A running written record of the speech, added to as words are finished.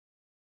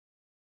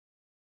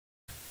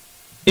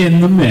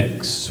In the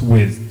mix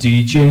with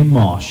DJ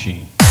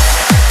Marshy.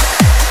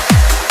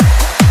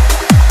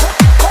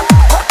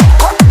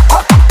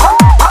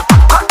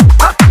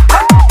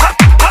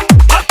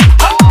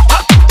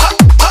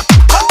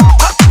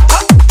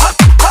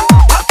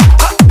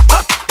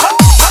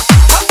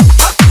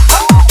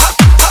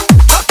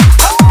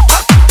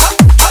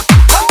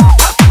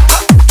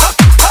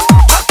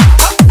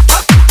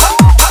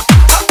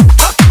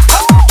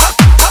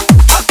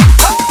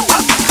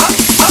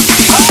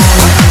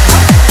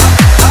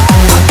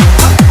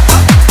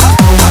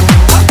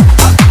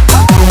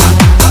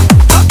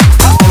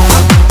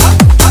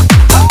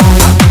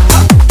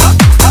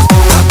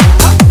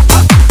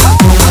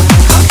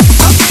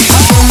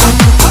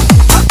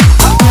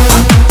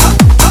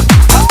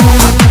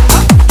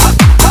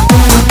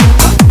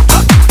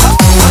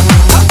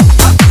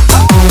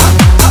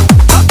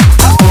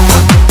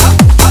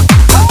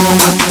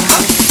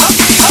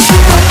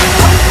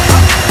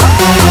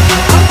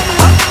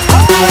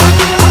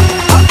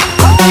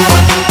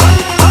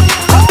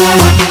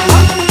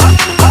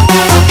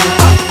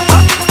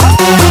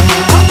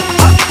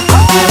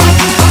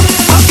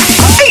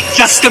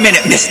 Just a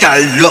minute, mister,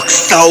 looks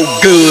so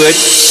good.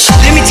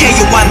 Let me tell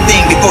you one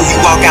thing before you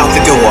walk out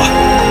the door.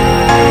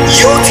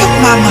 You took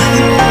my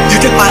money,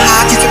 you took my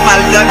heart, you took my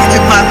love, you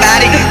took my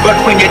body. But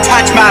when you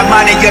touch my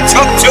money, you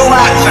took too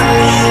much.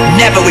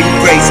 Never will you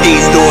grace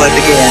these doors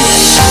again.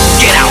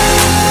 Get out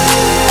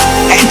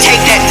and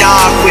take that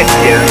dog with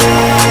you.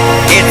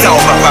 It's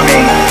over for me.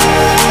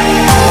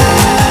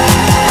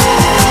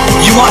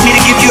 You want me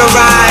to give you a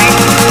ride?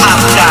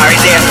 I'm sorry,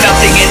 there's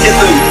something in the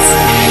boots.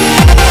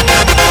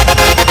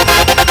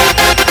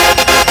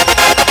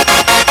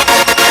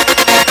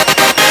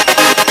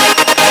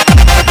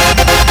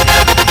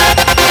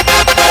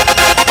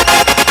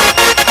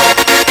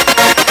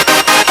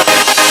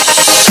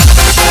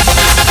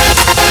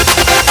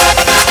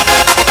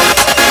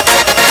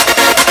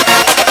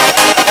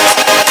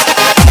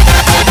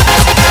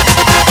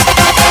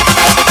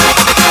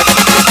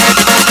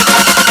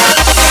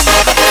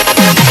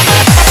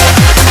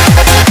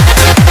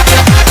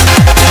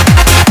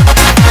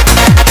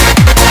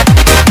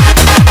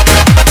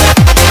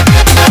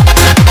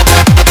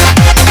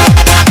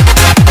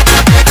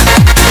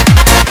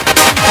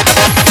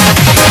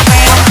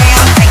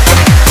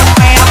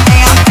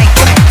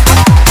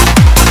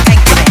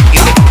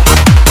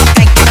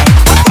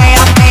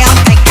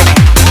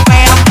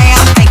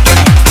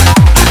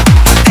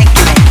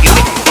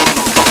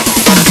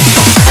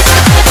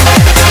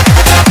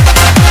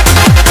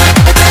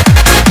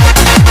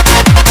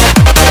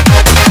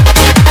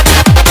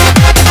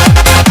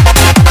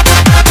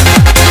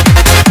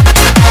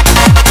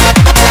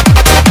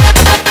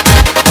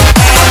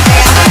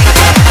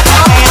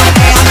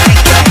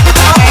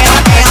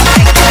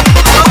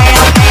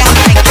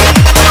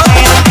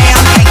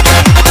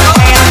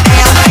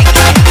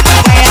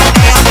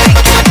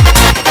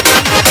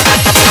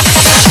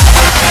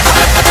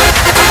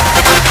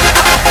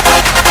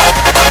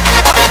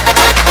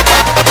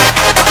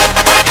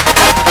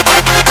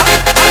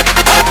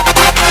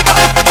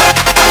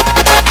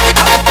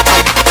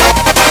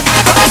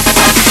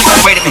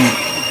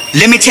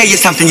 Let me tell you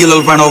something, you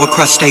little run-over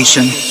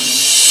crustacean.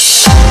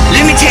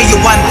 Let me tell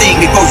you one thing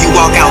before you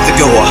walk out the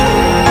door.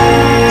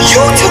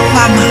 You took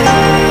my money,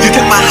 you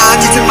took my heart,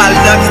 you took my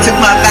love, you took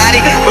my body.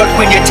 But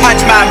when you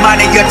touch my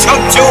money, you took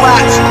too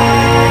much.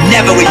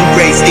 Never will you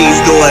grace these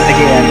doors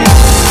again.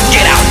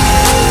 Get out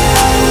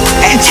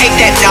and take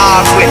that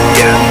dog with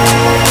you.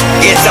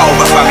 It's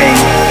over for me.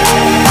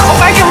 Go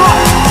back and run.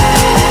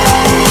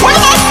 What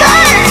am I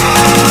saying?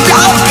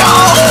 Don't go!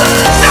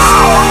 No!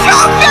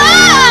 Come back!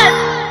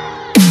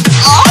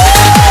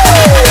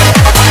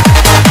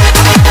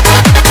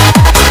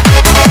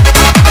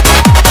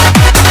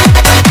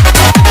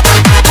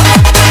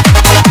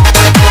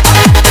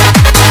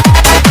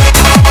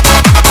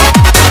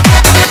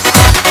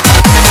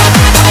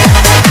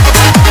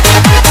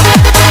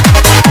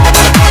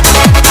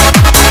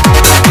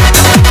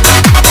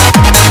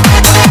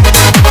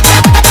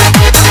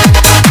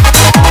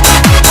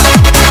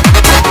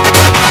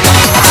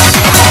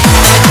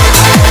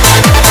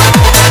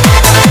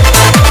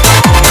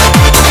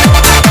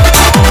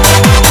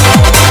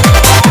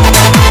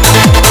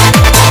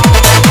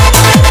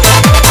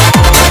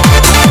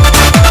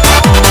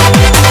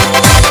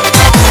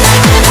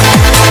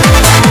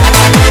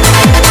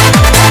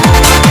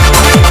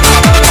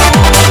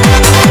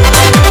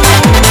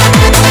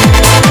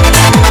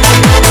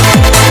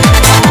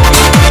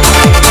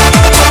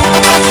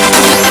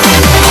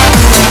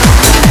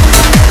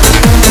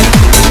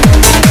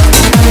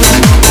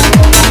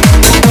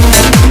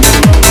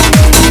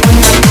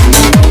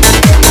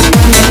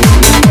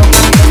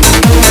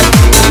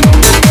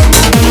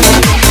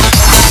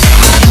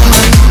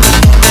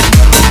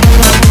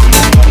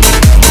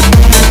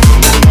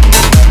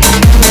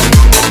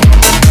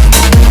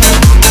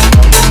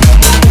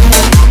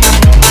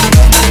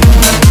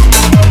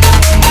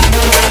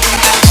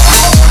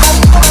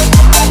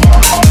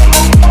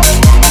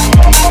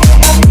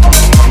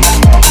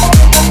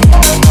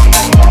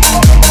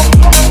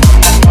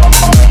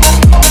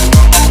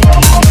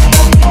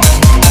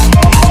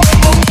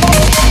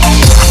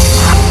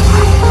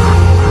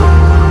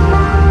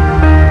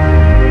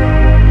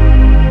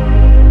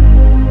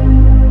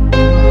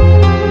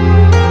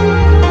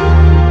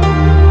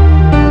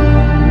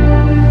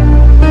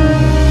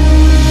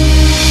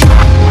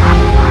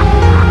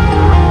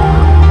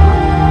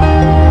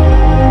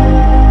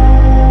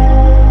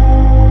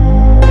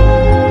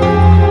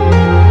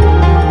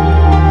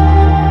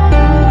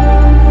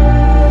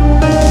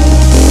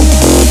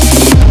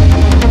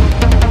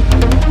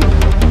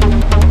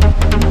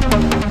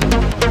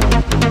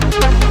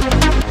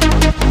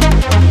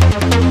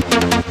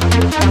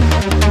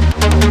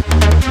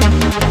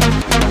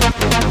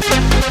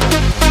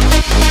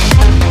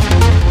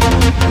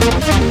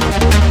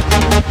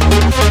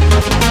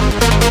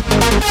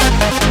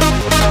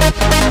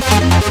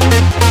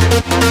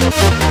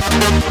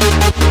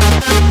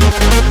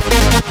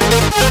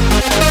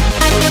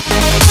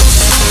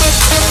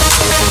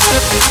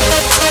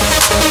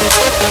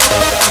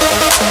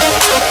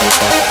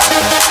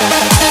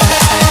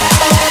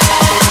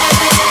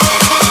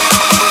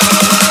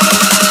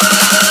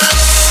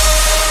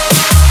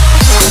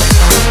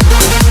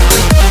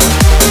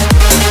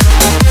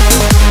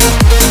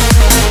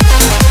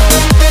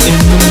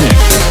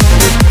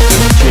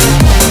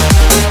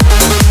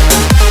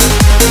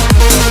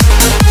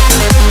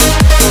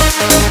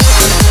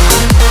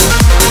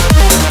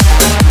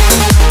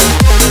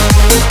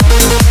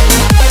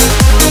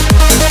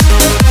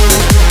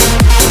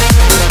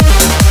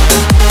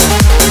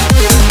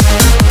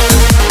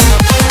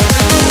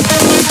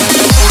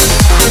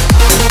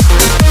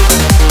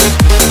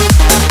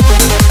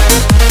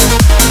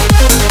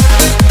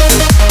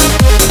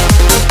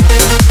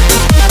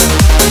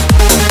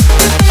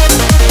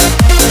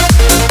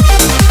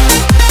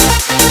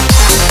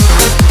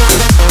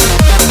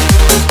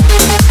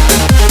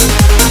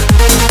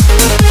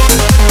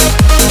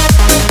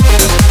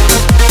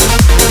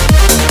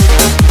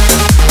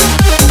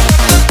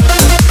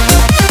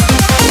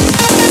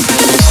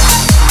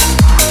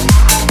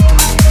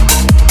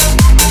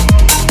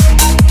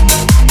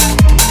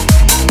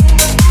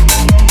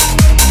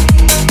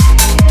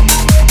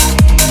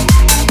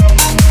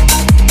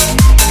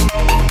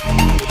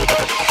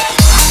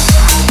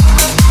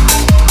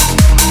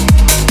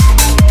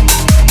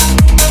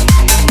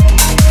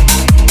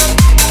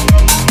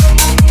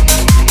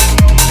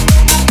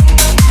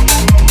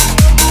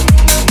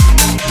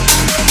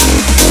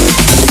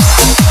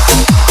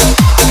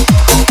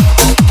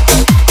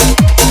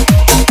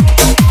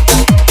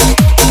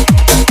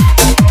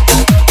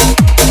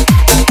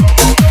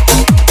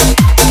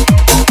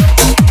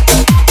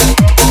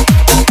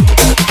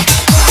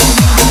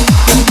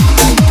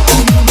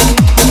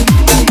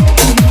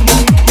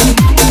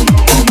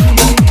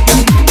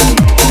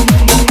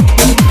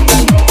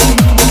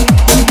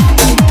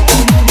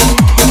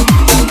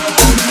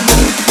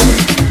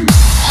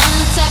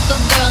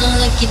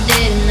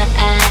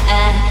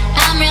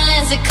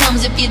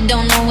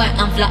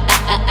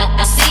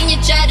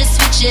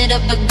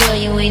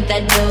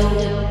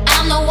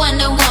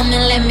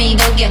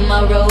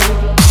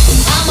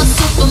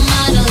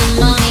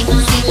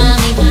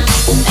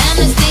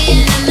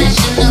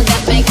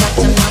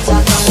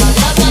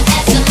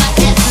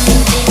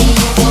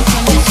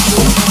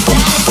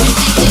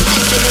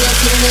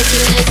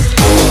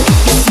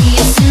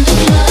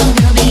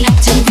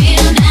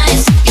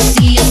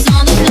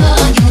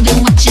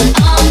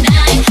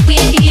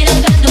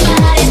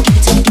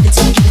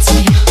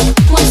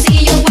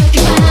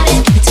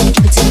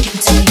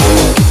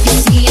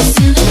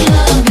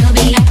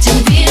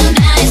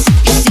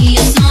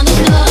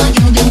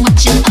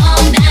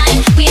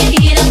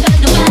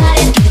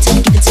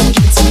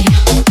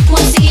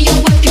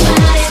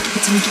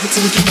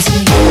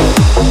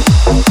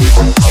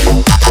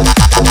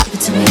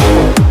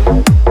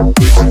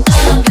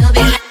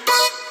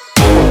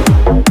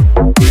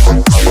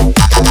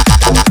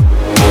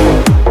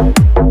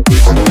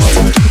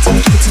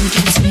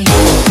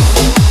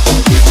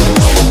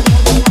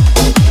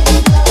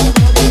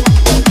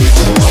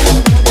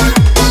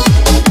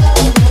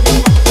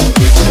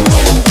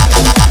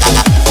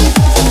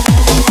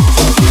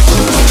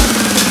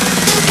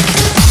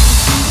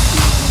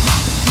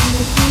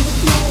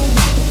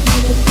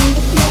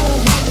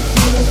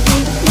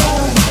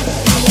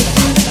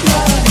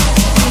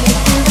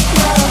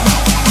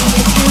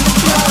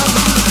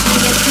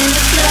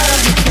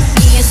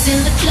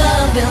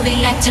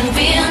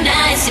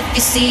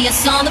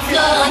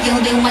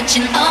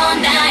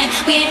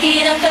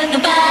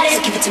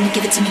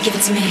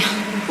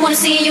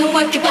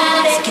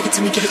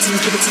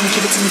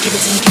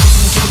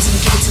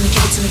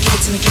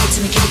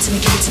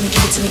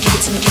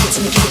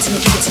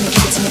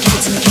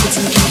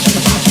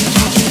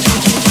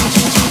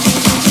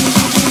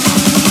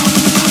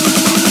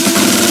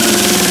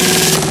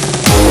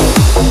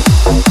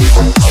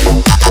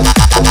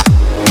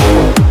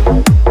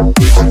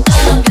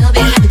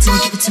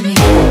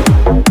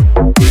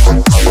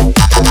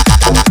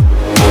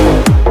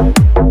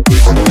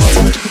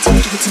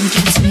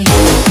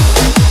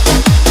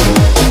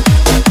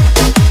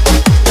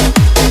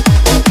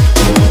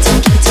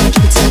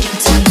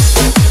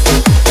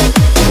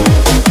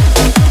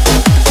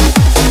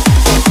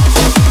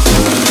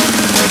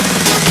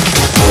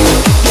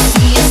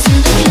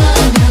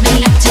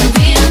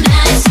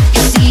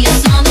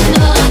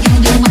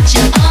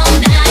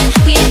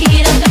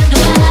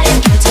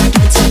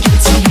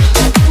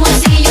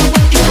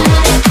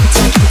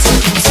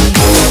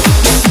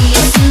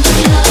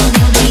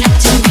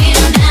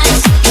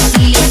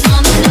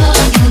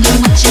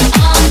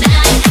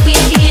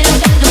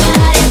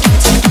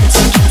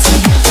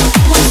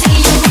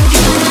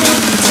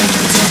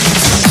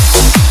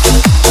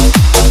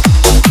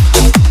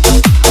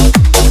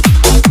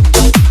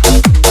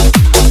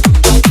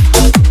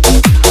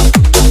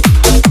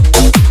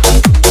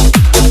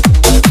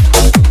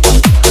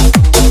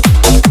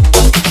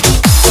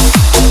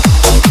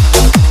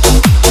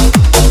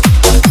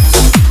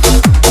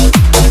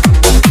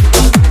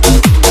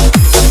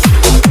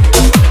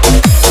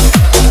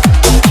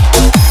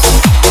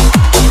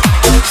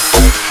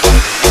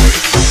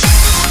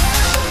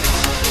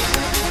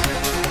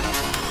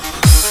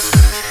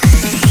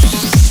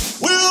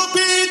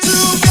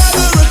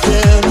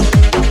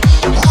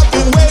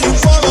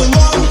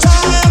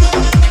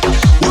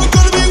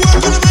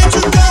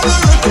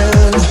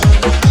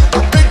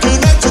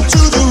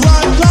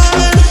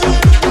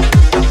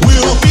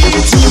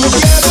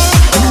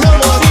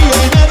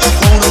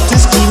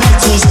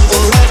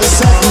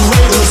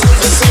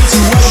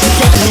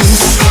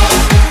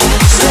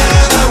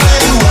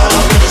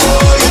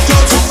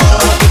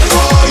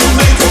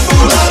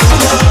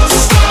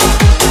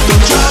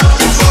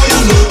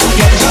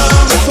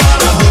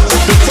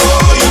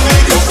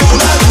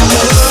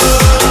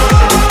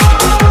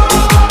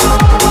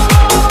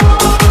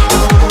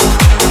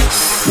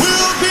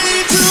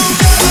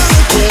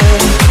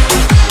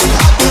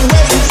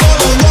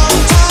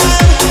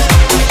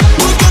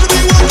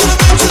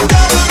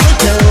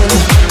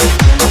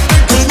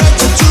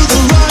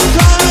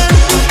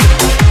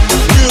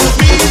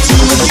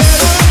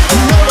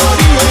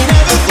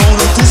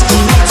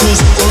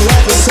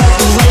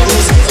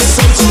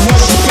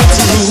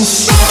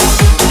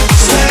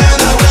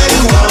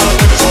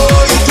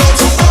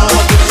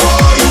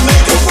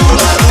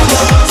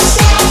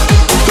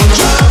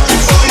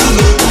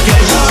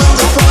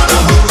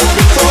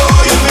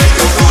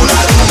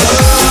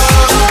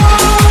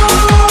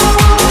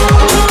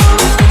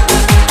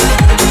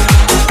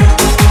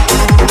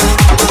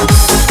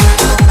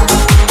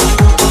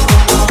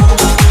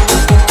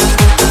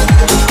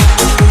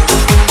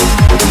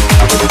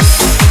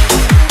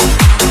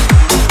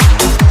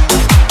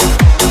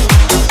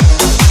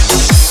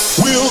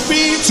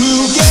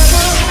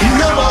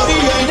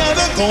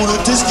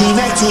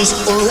 hate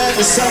us or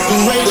ever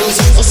separate us,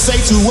 or say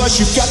to us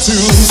you've got to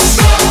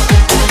stop.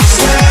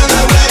 Stand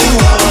there where you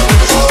are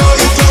before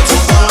you go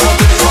too far,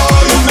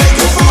 before you make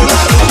a fool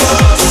out of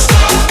us.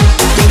 Stop.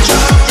 Don't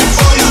jump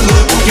before you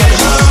look, get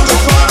hung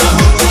upon a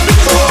hook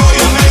before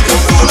you make a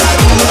fool out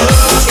of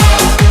us.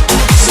 Stop.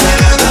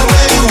 Stand there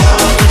where you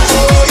are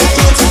before you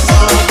go too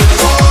far,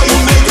 before you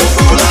make a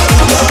fool out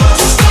of us.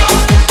 Stop.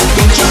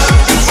 Don't jump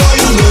before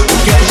you look,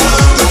 get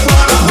hung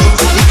upon a hook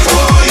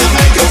before you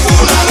make a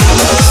fool out of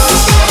us.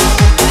 Stop.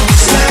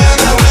 Stand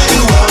there where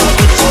you are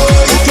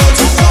before you go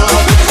too far,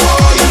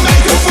 before you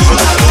make a fool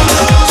out of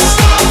us.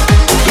 Stop.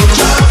 Don't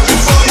jump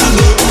before you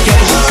look,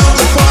 get hung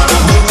upon a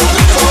hook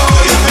before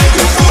you make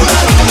a fool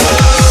out of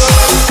us.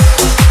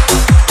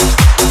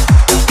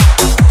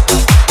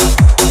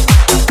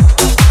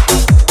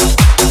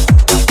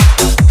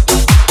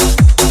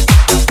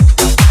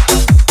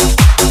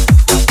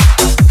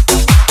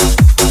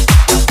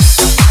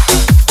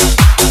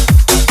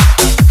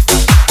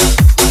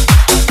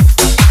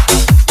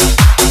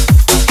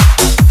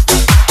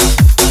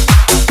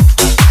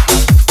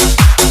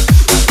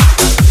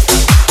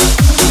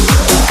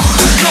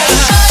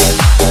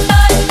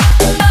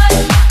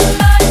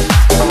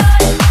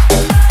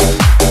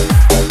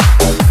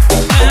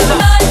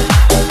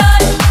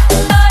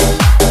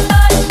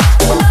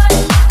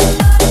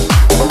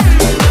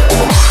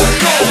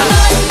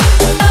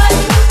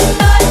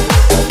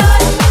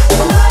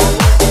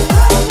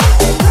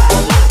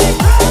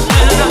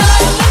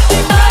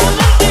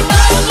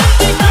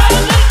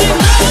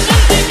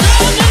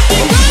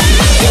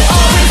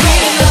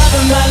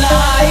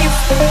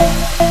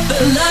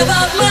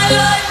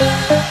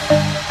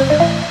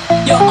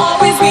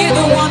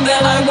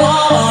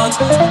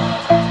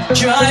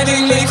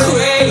 Driving me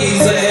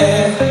crazy.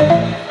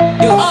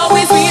 You'll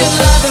always be the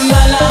love of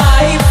my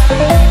life,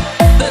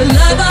 the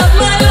love of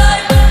my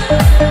life.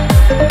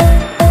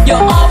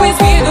 You'll always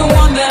be the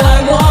one that I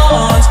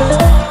want.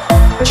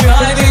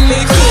 Driving me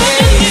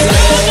crazy.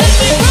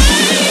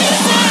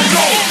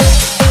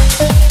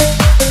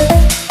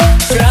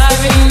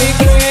 Driving me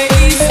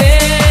crazy.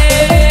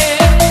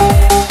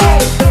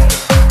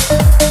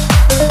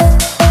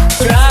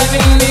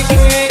 Driving me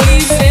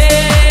crazy.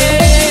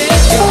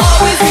 You'll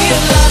always be the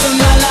love of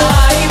my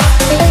life,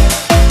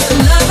 the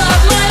love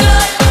of my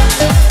life.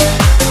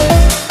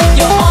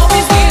 You'll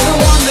always be the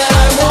one that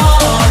I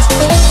want.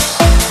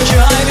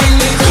 Driving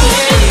me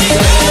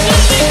crazy.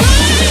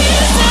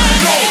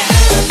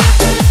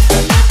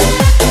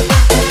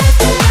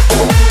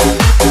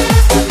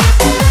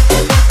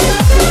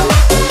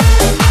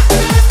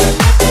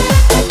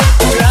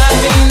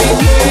 Driving me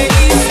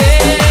crazy.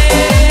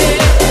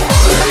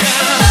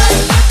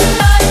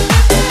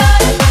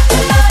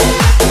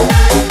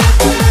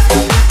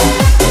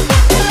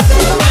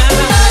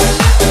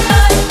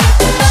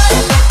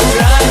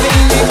 Driving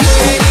me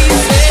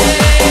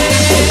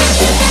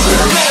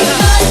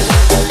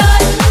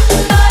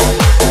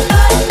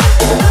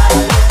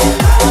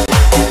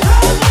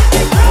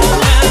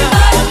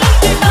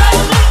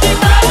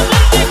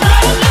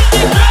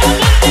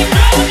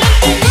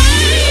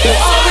You'll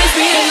always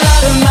be the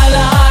love of my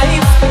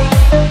life,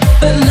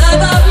 the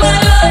love of my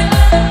life.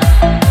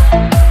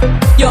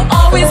 You'll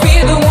always be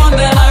the one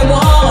that I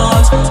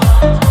want.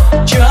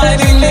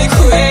 Driving me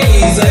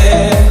crazy.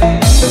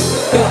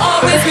 You'll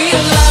always be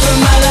the love of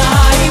my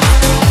life,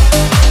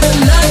 the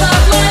love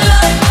of my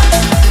life.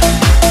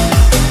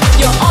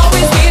 You'll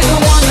always be the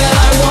one that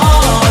I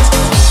want.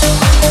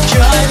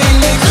 Driving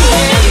me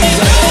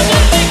crazy.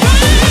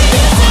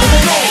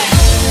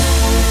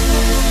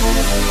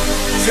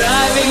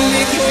 Driving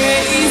me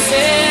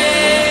crazy.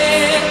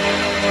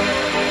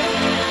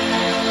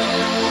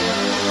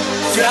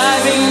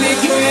 Driving me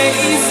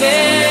crazy.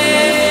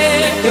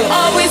 You'll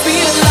always be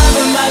the love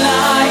of my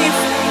life,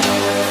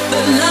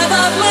 the love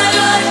of my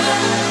life.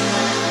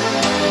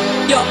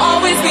 You'll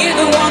always be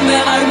the one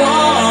that I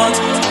want.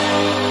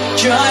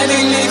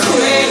 Driving me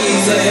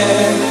crazy.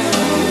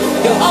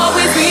 You'll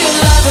always be the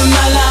love of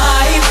my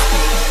life,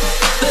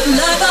 the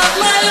love of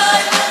my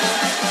life.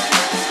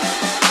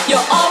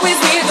 You'll always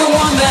be the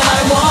one that I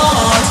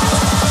want.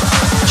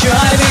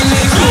 Driving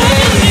me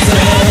crazy.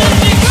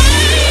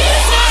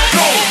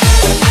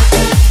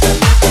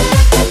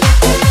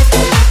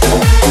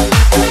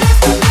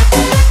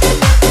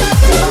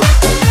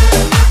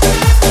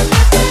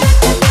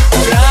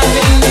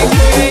 Driving me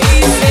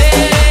crazy.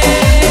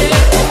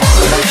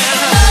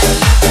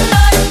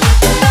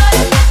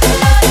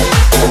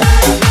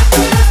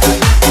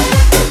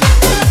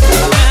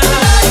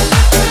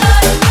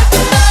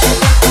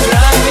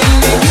 Driving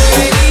me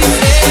crazy.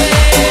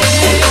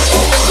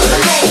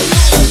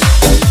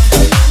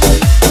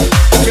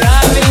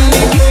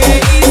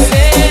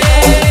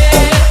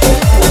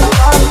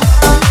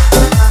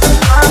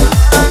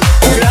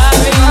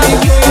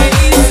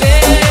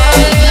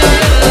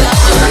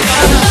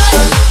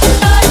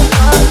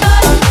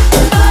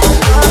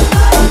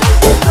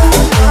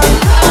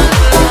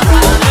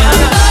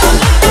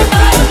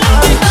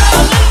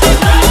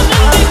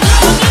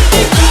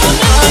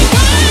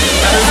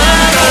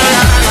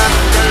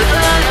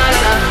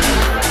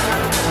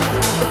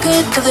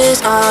 could do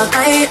this all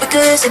night. We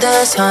could see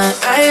the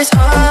sunrise. Oh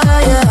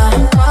yeah,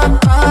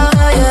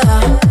 oh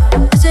yeah.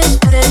 This is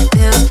what it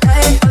feels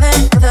like,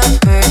 falling for the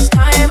first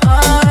time. Oh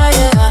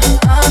yeah,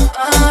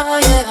 oh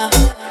yeah.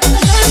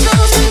 There's no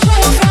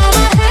control from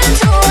my head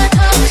to my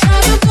toes. Now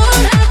you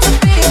don't have to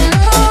be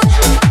alone.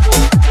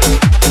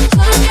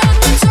 Look at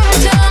the time,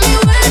 tell me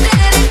where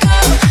did it go?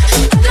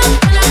 I don't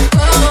wanna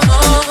go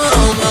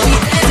home. We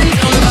dancing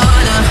from the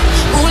corner,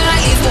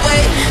 moonlight leads the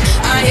way.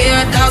 I hear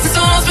 1,000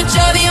 songs, but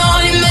you're the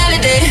only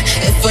melody.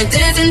 If we're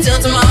dancing till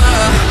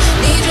tomorrow,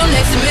 need you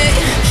next to me.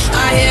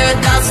 I hear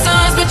 1,000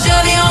 songs, but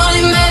you're the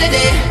only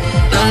melody.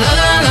 La la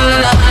la la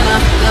la la la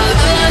la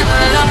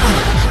la la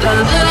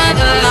la la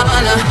la la la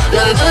la.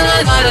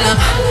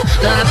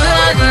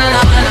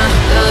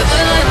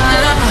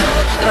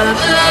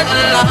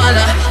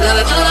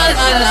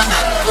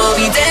 We'll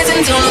be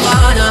dancing till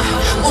Nirvana,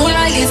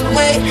 moonlight leads the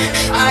way.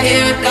 I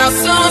hear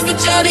 1,000 songs, but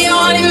you're the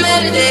only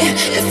melody.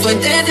 If we're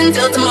dancing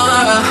till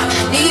tomorrow,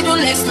 need you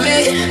next to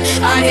me.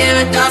 I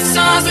hear 1,000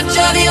 songs, but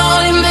you're the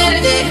only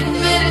melody.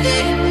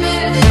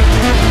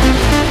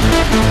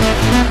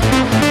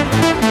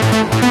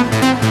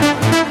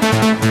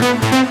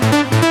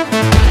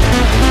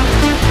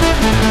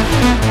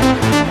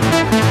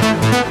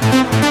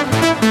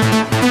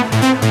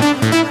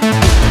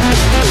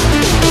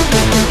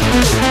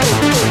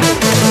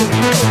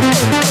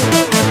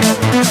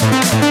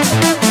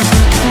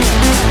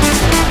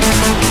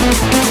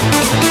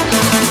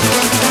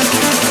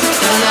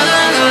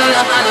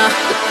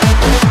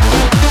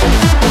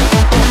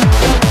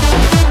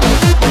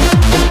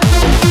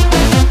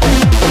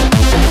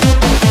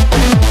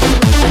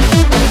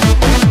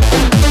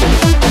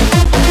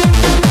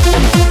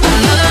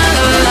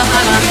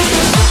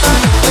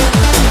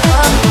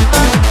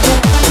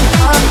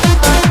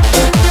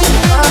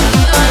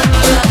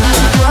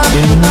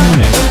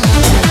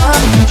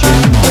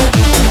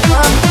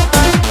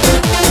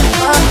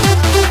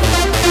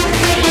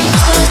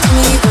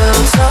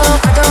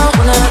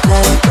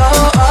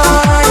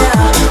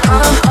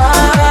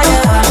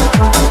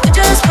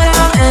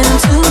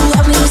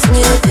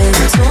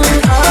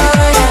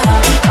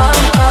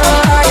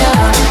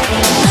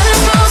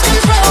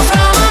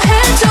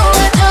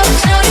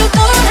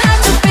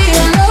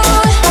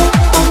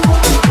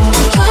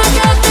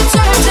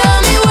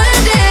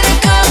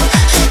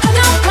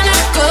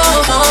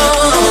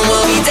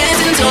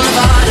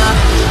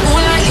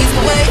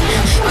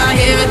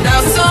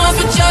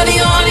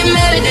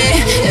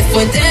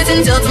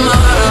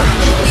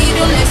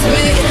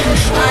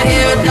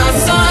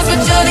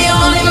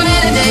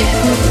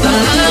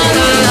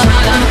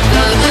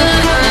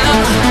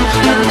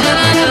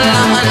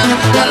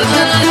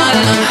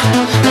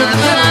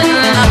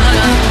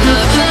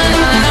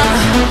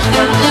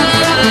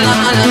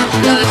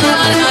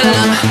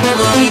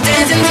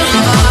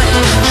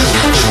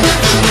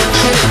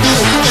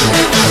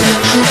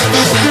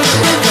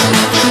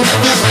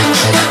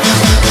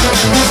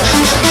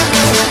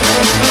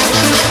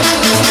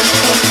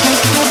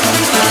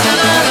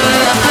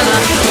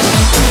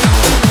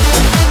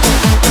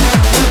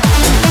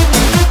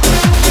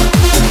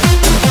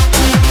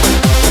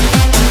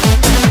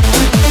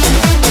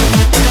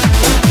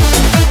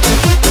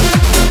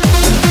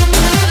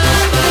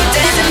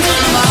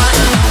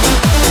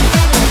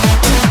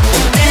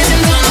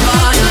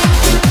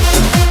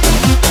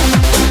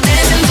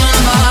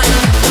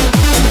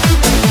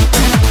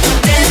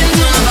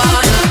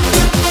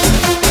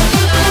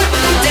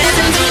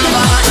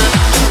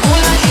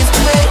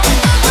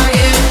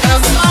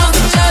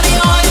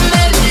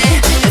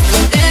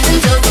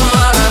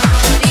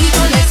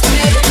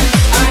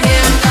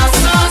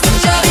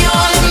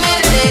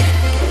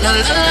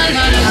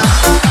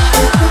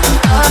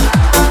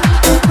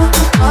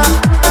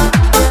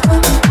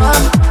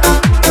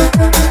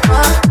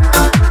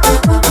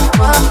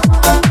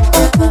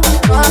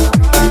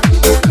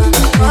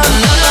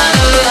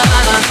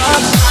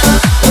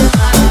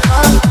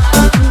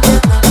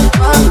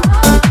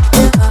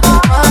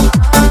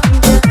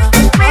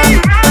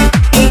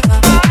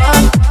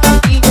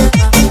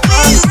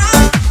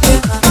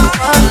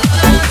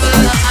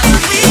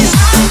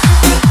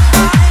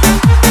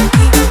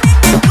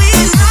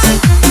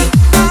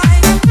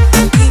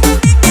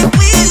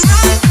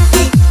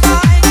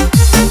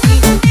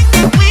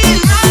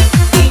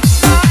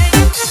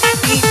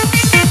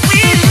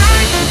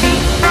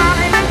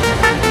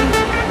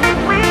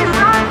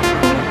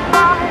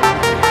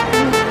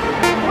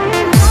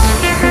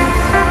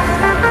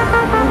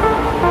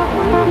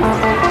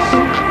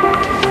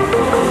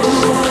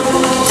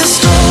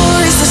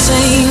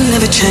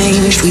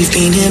 We've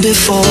been here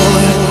before.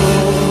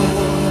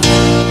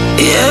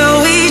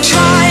 Yeah, we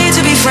try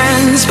to be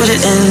friends, but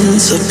it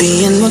ends up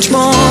being much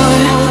more.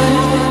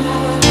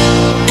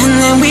 And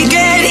then we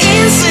get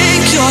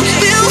insecure,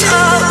 build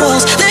up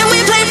walls, then we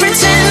play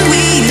pretend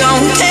we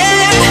don't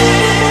care.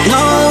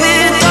 No,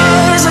 it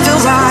doesn't feel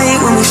right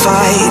when we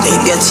fight,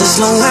 it gets us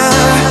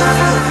nowhere.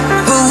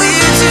 But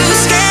we're too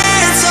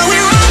scared, so we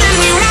run and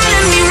we run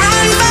and we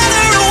run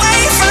further away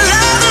from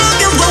love.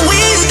 Look at what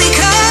we've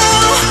become.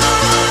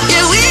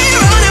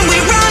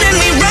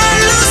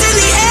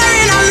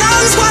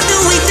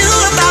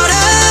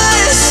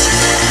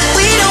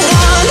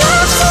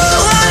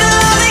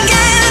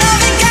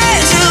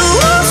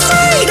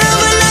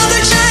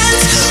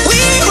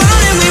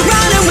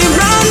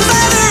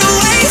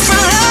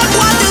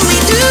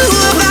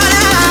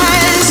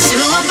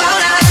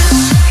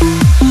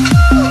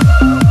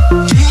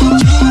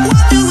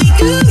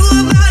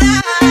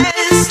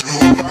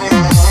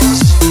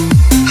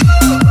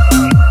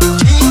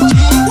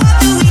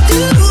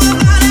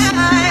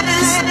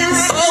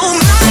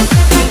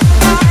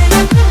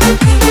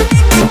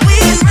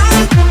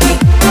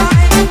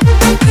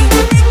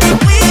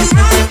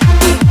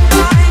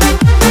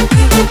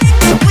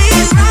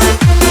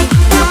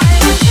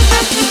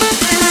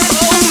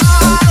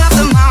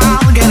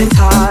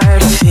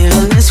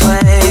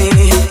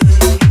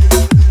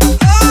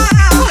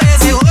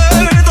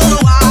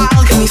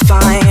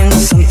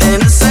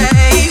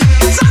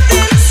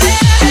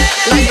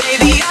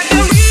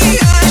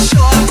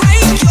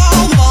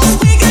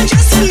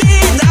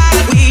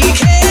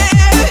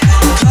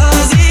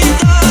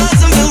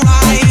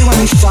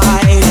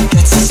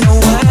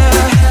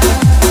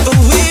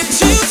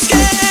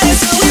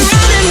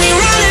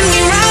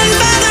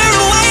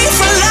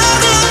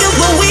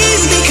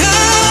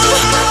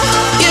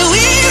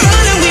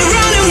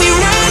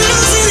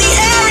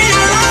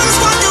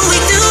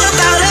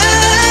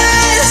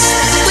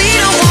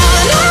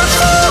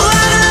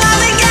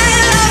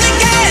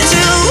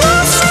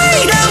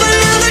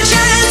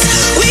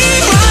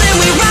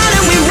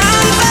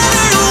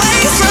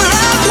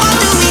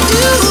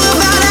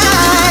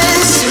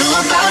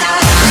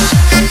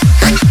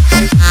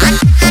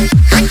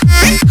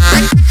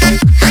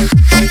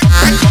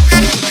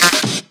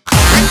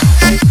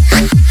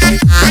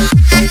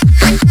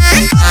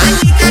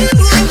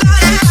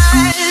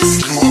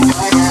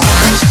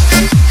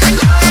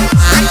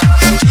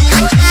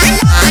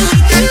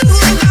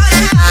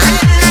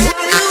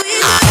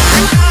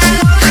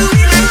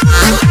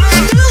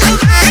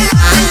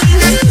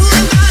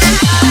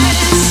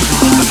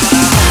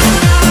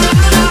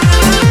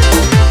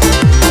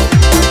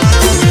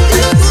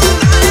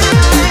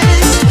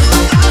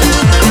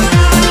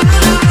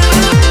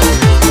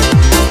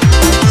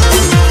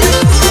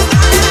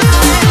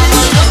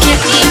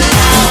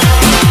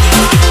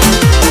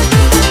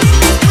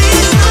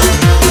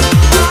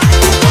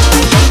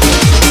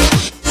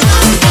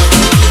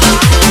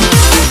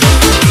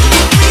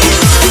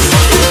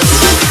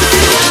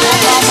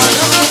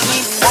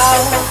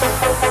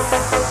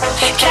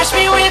 Catch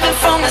me waving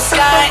from the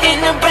sky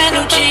in a brand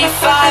new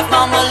G5.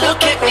 Mama,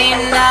 look at me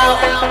now.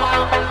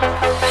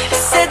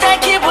 Said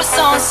that kid was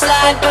on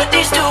slide, but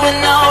he's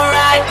doing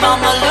alright.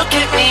 Mama, look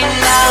at me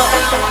now.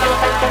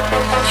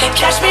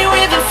 Catch me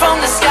waving from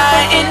the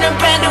sky in a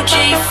brand new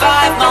G5.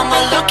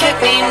 Mama, look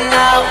at me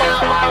now.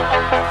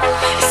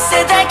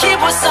 Said that kid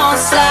was on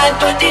slide,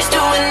 but he's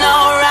doing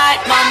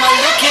alright. Mama,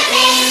 look at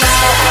me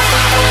now.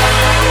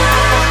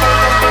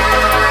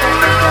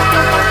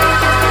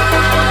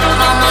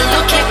 Mama,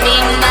 look at me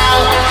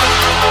now.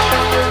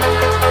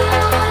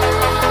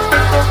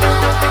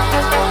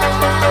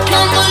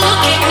 Mama,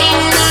 look at me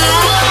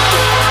now.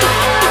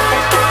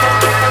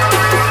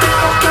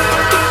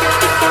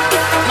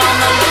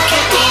 Mama, look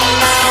at me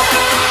now.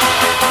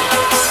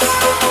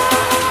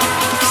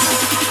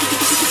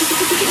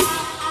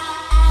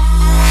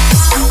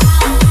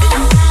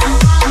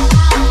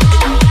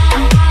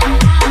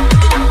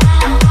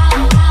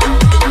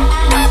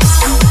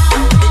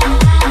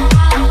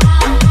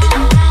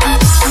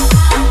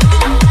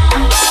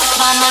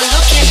 Mama,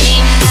 look at me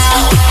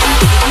now.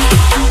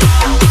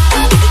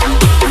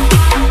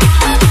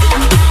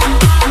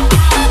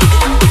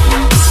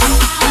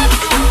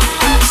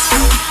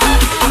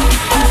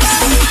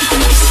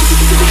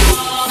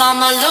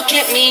 Mama, look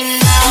at me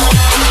now.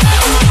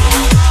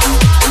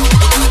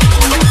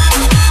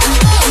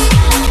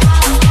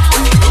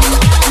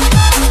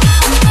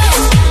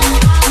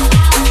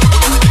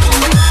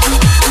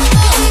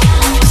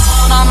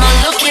 Mama,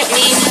 look at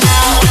me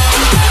now.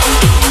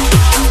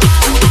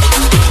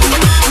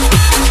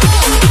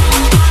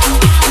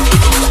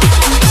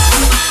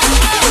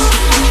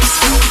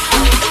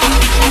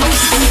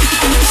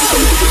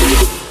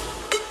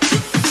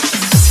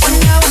 When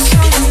I was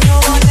younger, no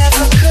one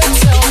ever could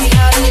tell me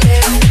how to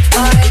live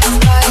my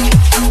life.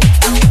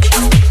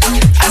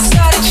 I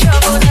started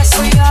trouble, that's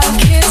what young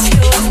kids do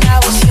when I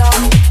was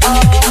young,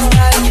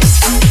 alright.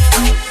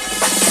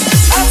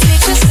 My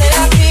teacher said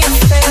I'd be a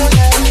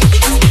failure.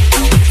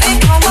 They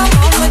called my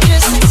mama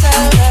just to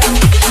tell her,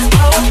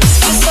 oh,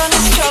 your son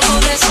is trouble,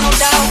 there's no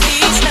doubt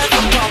he's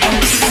never gonna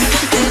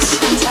leave this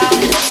time.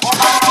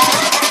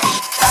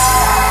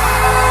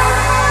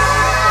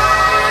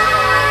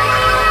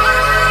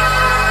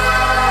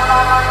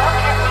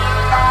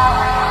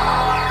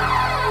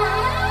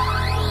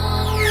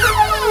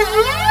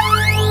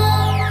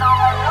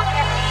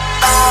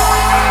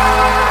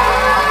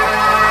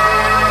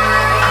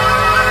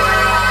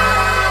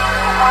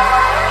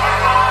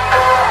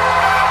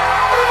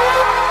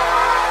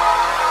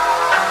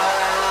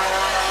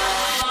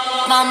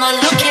 Mama,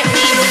 look at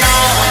me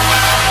now.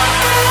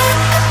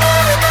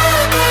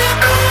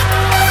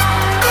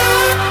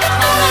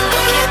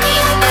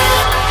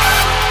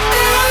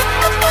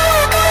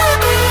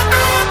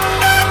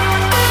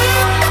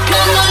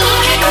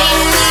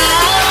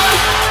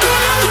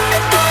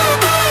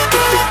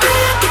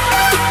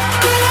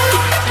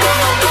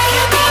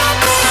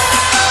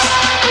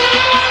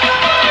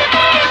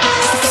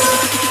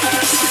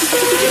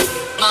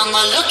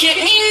 Mama, look at me now. Mama, look at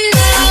me now.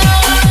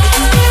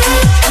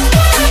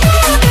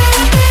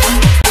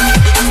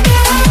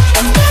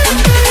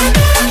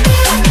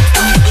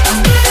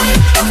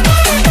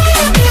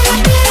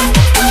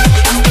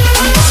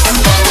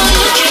 Mama,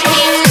 look at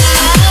me now.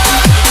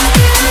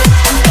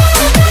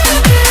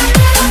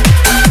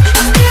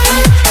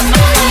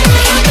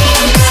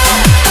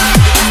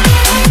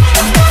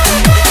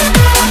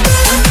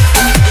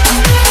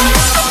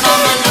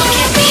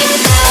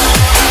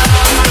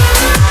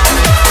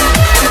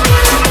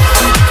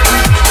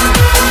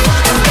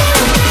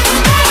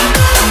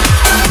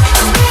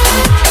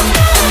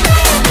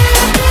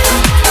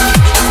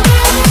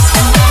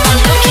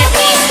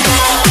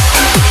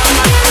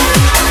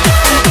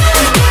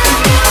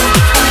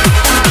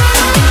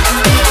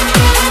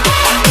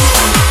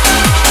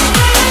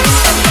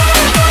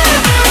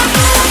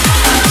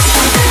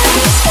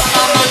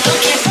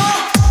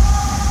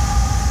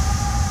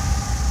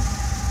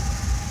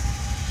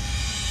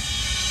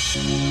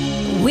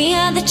 We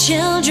are the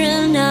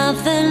children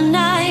of the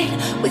night.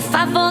 We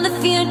fight for the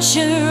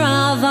future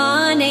of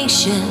our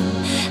nation.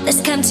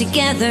 Let's come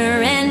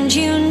together and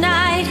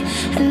unite,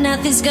 and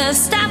nothing's gonna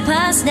stop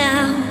us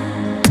now.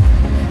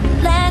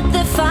 Let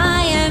the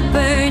fire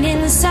burn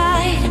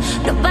inside.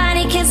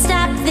 Nobody can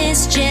stop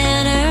this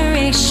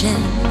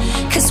generation,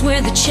 'cause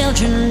we're the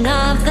children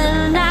of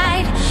the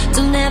night.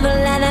 Don't ever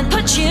let them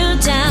put you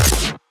down.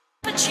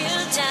 Put you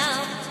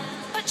down.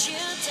 Put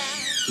you down.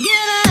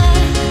 Get up.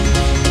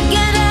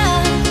 Get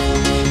up.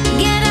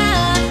 Get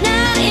up.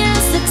 Now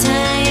is the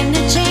time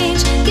to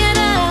change. Get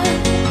up.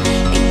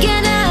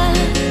 Get up.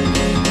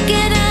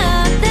 Get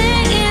up.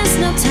 There is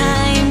no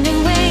time to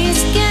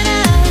waste. Get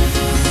up.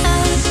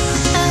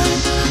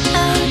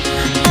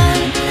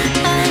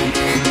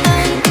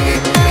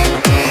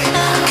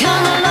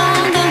 Come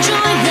along and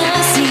join the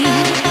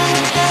scene.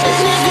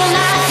 Live your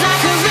life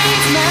like a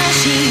rave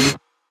machine.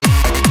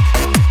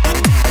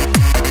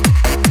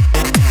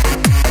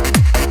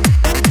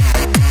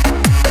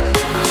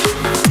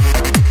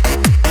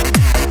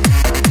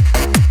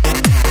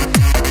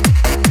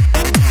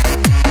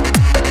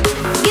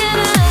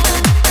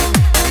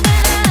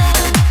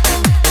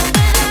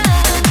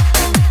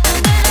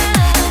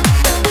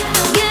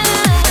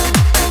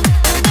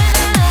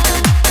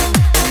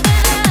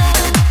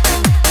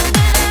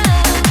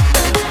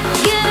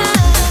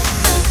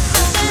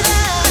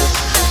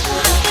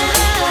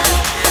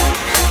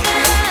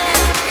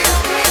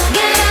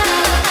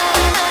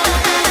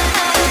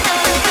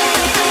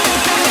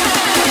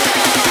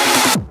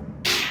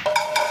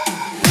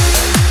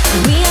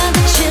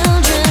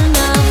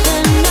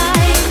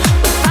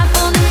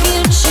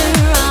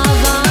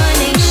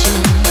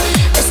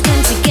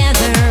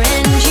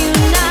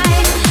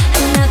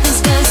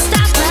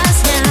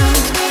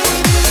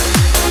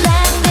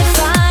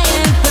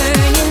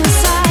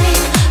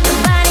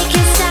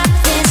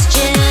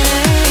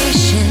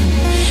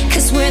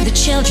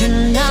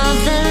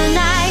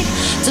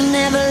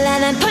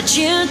 let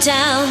you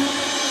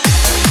down.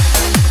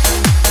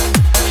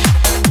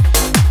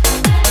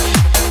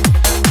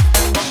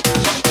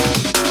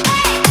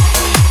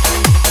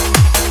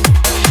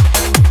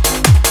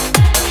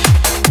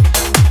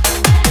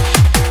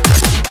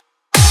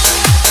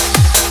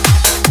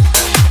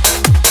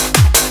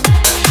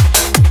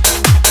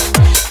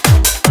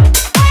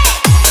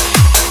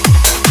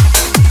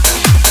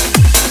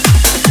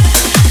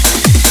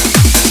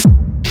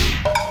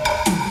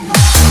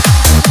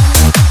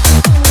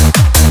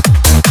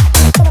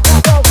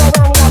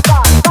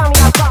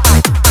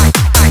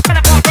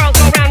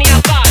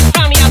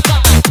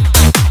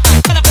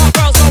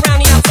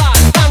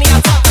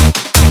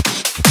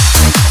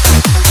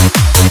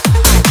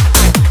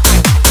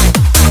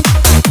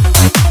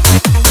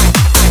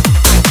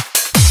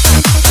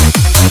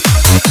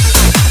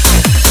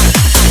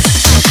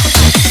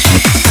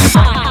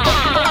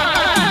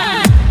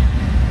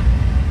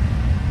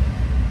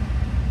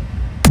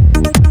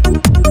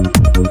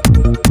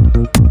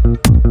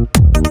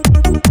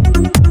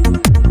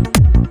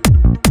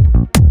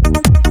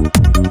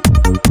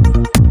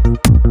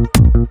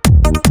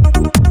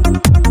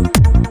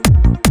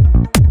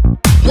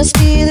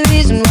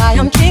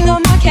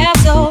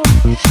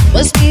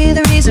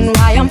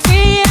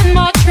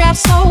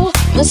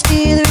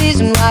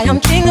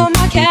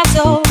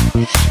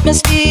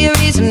 Must be a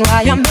reason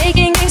why I'm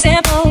making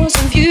examples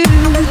of you.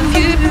 Must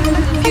be a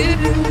reason why I'm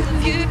letting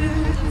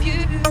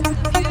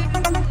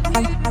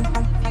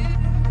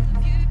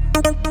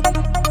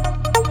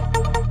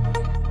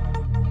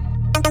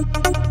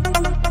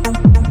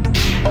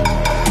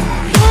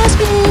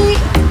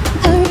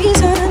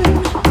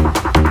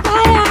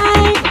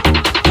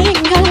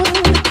go.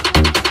 I can't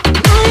say.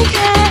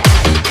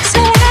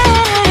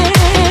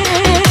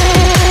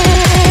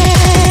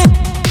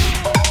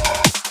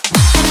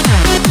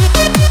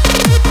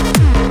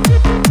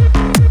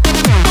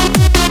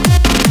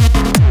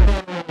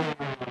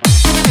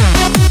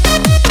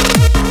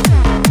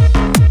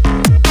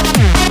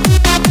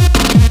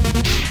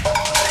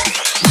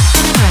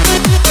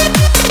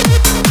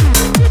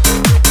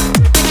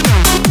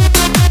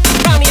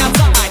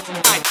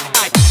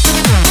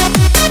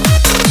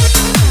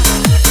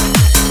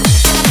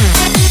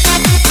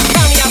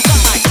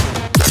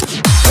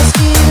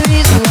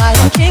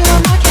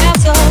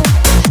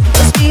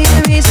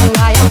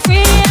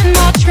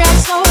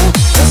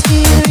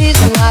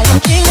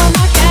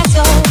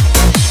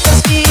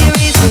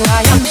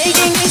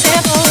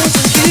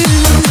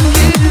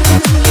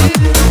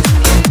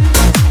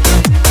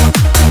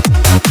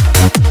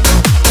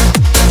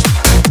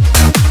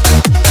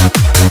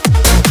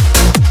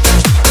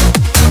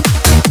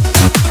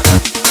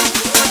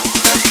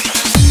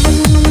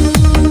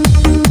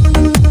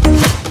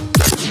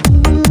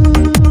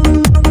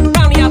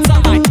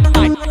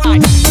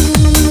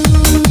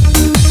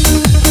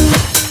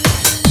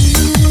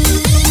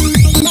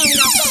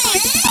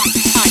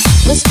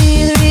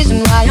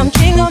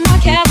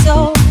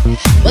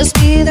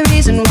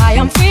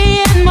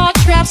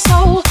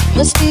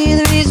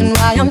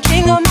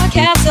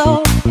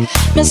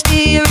 Must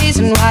be a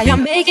reason why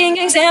I'm making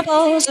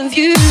examples of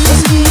you.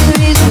 Must be the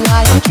reason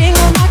why I'm king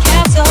of my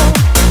castle.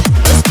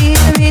 Must be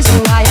the reason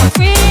why I'm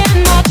free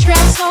in my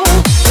trap soul.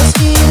 Must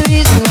be the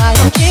reason why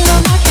I'm king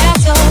of my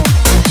castle.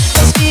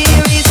 Must be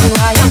a reason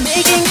why I'm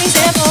making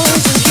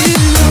examples of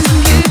you.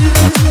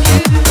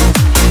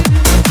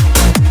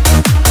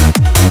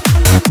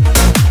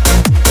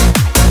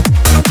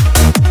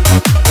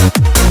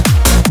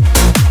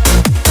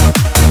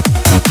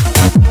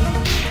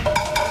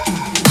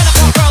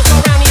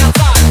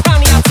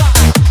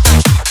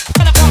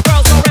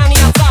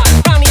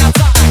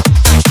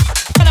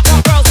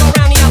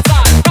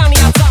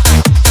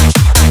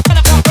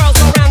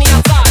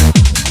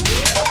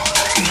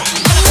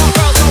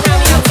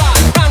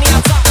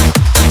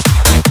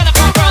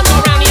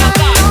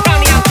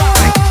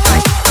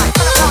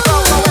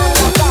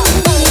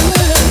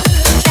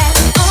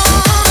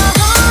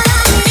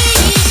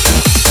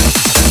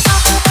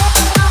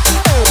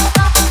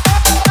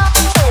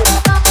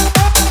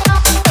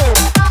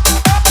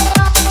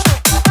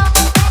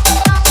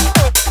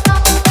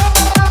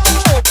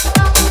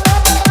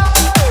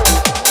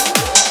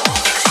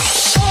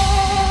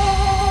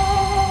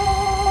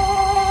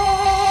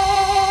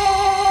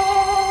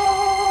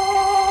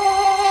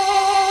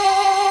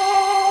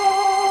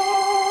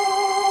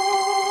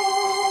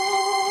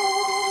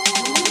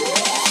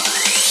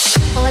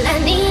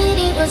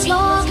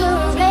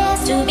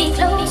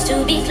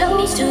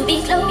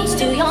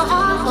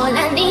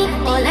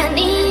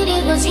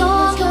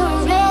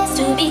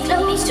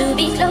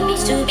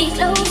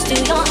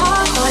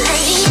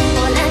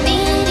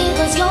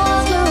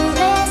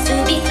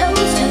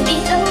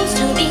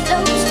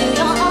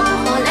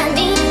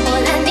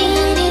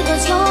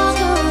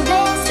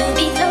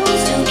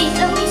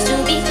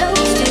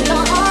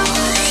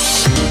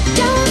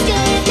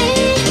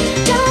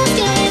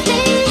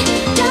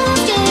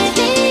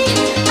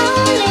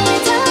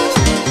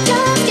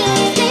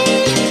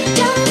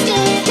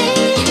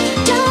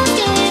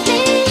 Don't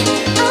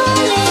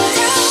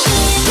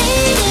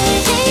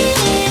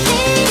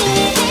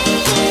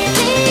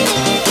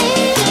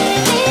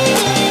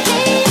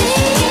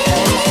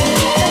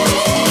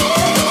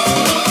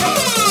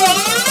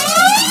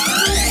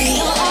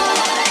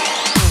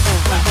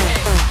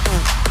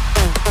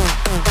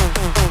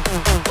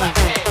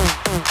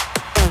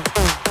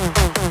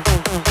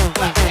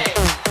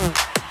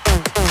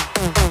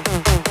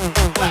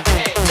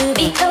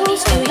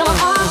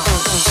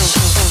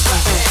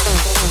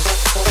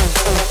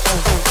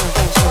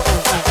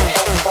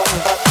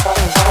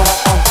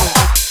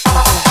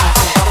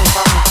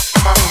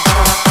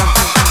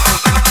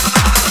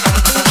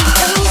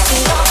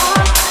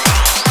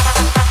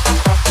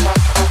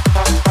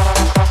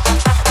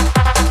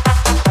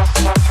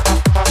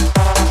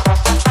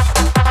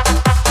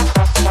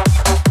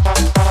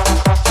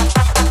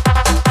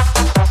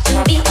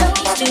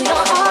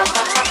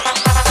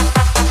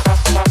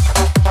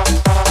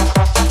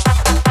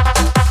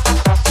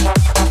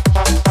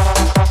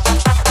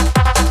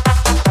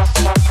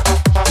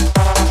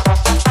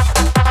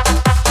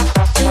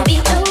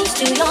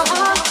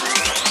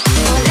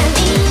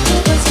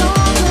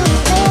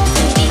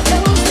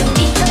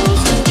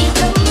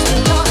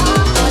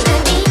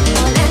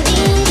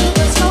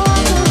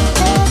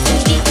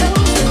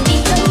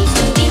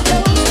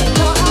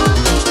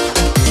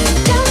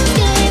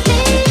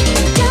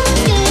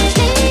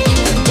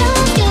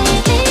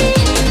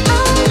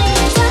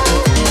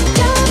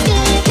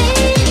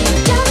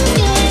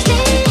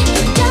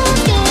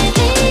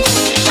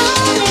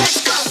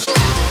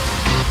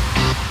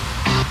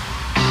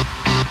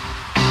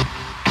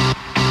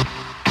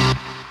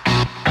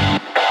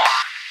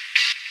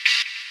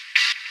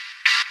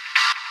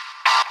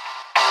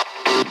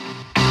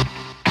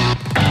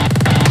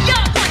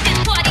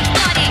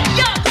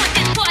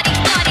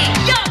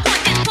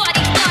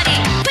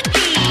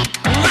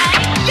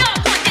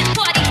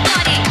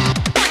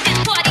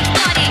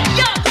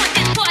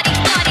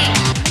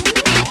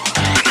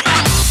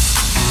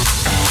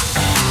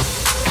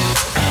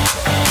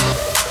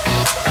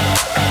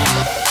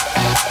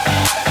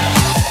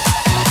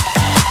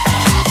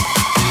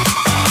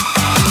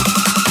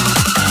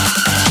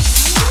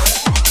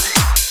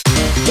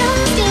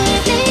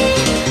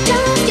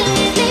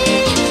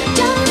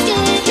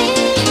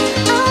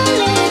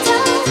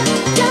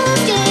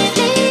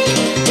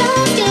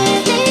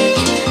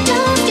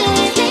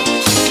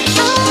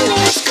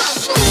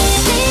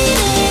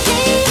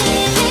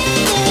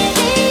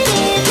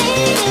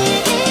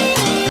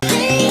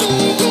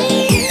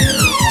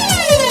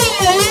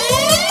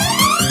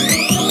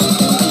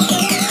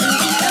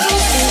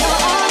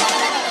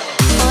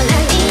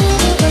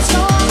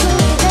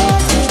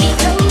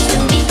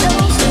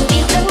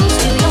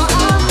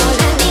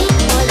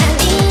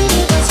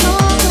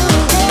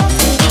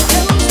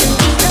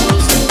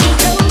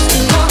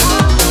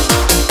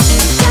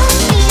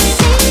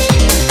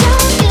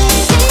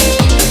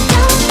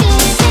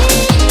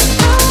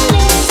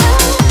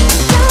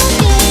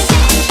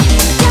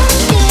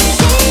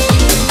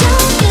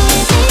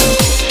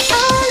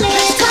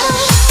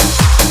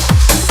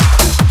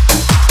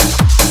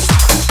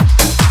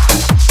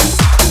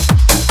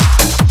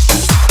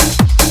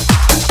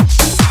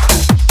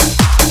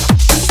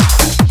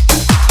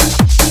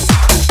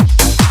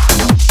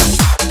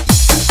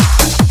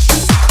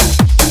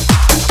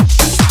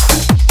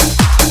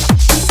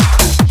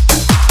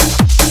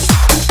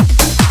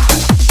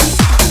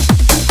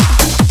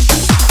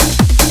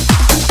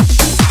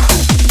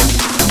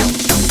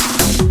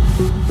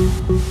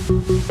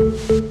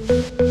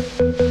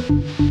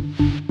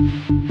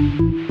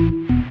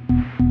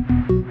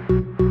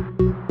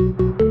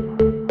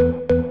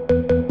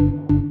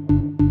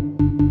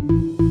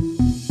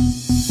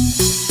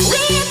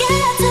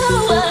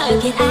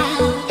it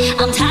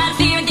out. I'm tired of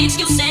hearing the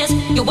excuses.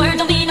 Your word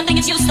don't mean nothing,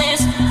 it's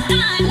useless.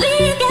 We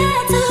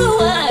got to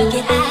work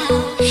it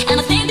out. And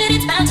I think that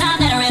it's about time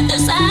that I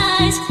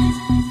emphasize.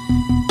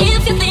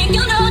 If you think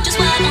you know just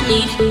what I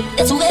need,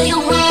 that's where you're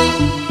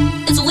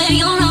wrong. That's where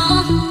you're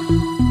wrong.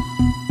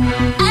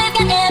 I've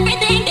got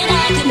everything that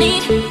I could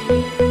need.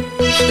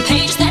 The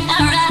pages that I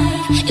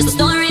write is the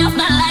story of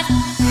my life.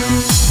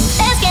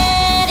 Let's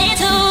get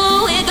into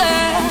it,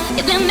 girl.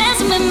 You've been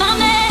messing with my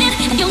man,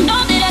 and you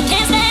know that I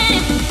can't stand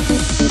it.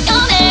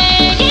 You're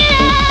making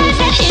eyes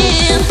at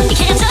him. You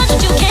can't touch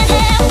what you can't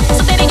have.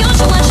 So baby, you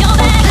should watch your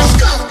back. Let's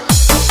go.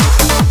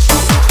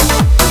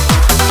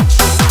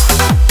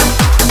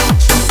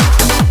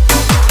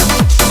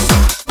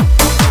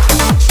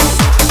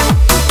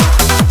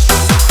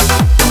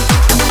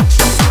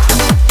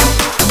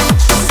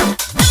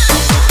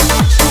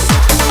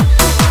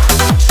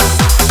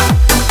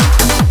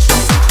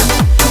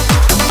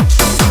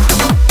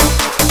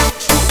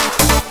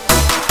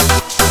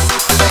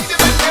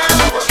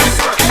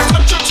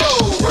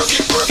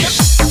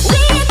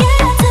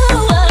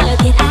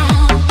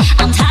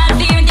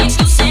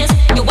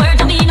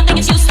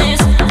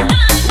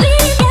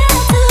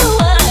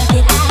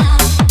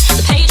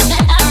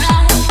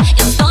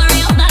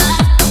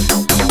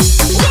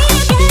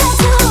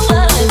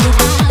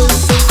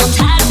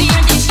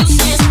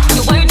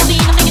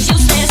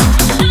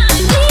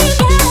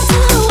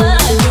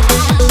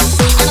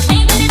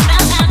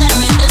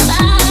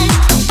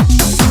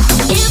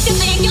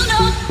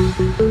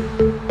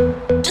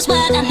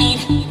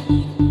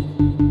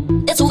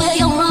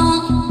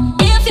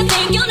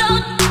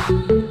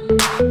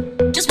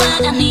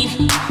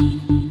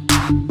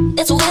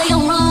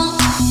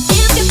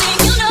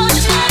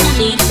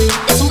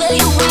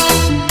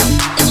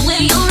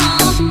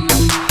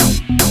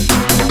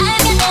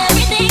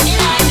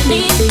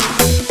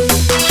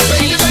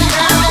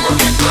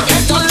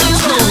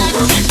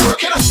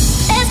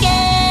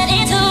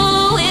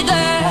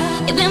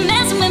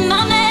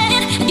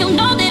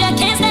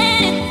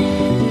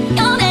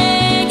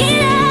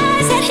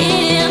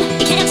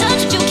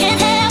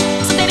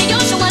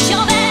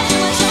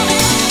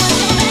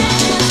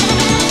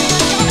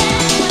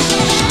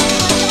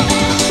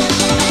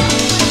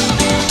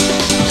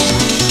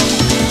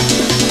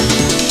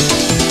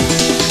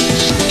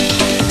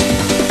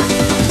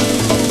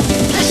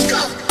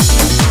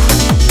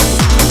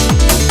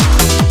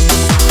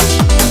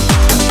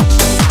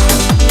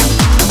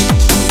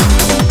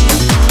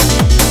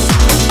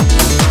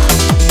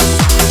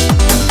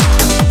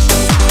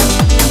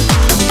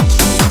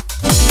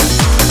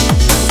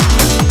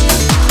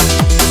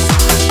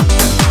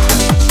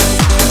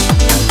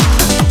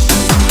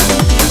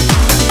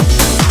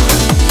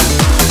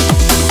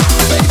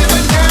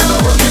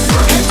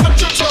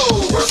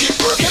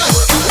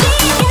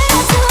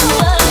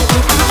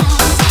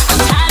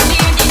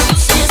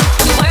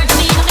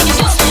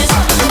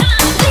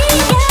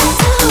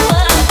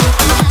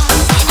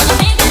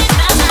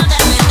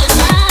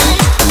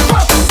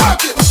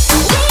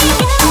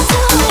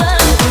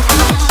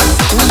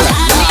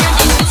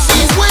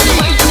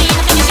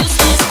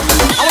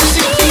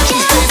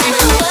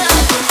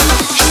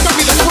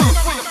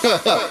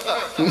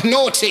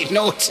 Naughty,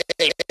 naughty.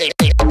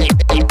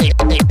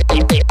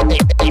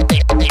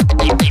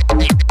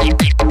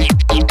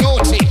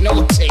 Naughty,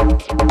 naughty.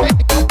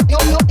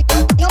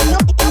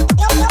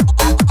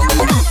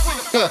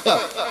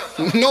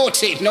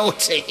 Naughty,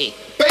 naughty.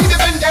 Baby,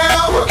 bend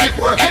down, work it,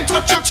 and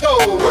touch your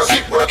toes.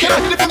 Work it,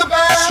 hit it from the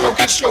back. Stroke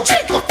it,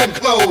 take off them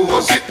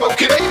clothes.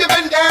 Work it, baby,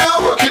 bend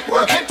down, work it,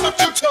 and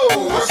touch your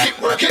toes.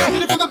 Work it,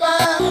 hit it from the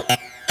back.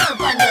 And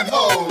bang them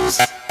hoes.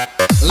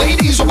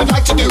 Ladies, what we'd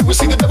like to do is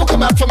see the devil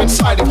come out from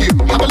inside of you.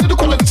 Have a little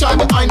quality time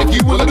behind of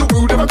you. A little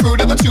rude and a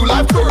prude and the two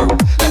live crew.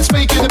 Let's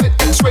make it a bit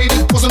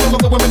X-rated. Cause enough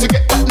of the women to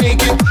get butt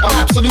naked. I'm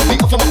absolutely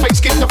off on my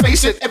face, get to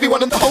face it.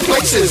 Everyone in the whole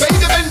place is.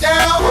 Baby, bend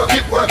down, work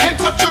it, and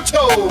touch your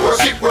toes.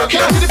 Work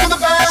it, hit it from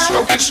the back.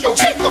 Stroke it,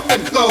 take off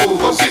them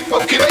clothes.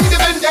 Work it, baby,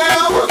 bend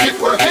down, work it,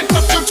 and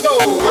touch your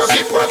toes.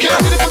 Work it,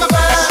 hit it from the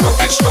back.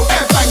 Stroke it,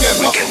 and bang them.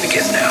 We can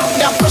begin now.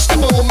 Now, first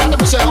of all,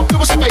 mademoiselle,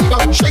 do us a favor.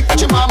 Shake what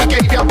your mama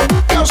gave ya.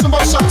 Girls from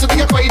both sides of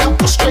the equator.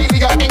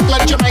 Australia,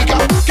 England, Jamaica.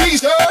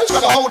 Geezers,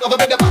 got a hold of a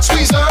bit of butt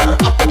squeezer.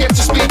 Up against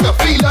the speaker,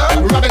 feeler.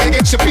 Rubbing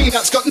against your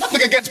peanuts, got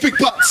nothing against big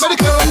butts. Met a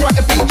girl right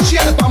at the beach, she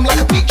had a bum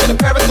like a peach and a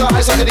pair of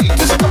thighs like an eat.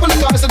 There's a couple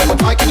of guys that I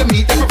would like you to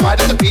meet. They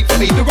provided the beat for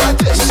me to write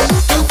this.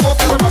 Go forth,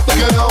 cover up the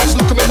girls.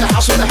 Look 'em in the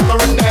house with a hammer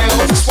and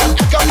nails. This one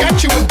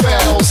gargantuan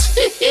bells.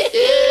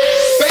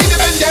 Baby,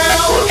 bend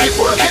down, work it,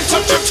 and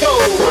touch your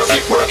toes.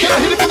 Work it,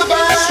 hit it from the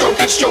back.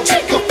 Stroke,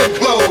 take off them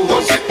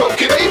clothes.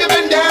 Work it, baby,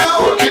 bend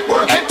down, work it,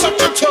 and touch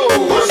your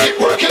toes.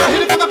 Work it,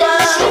 hit it from the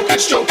back.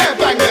 Stroke, and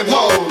bang them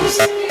hoes.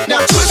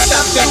 Now twist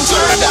that thing,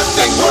 turn that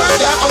thing, work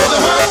that, I wanna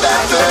hurt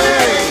that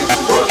thing.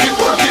 Work it,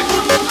 work it,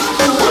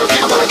 work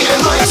it. I wanna get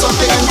high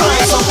something and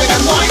write something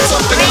and wine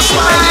something and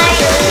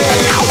slide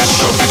it.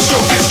 Stroke it,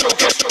 stroke it,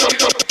 stroke it, stroke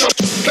it, stroke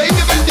it.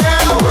 Baby, bend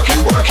down,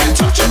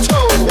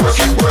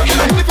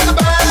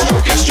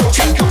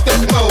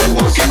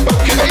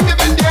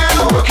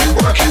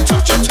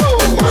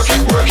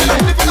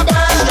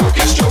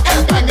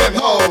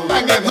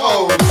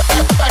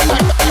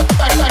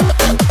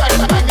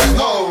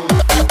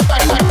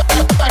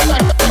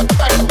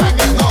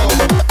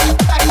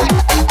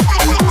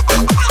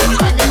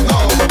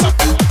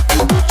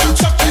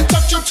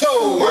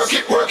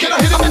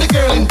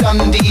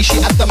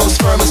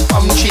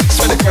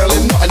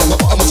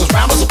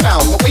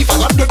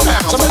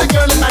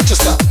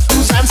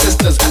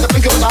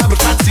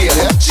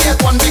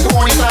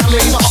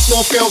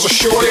 North girls are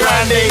surely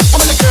randy. I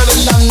met a girl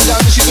in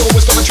London, she's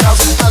always got her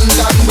trousers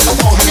undone, with her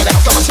thong hanging out,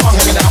 got my tongue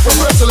hanging out.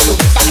 Reverse a little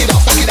bit, back it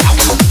out.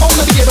 Oh,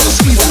 let me give it a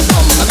squeeze that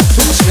thumb. And the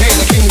hoops from here,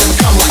 the kingdom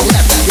come like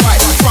left,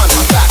 right, front,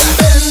 back,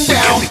 bend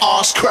down,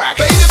 arse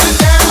crack. Baby, bend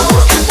down,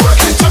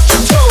 work it, touch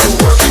your toe,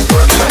 work it,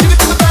 hit it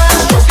to the back,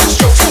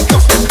 stroke it, take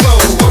up the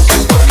glow, work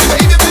it,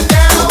 baby, bend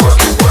down,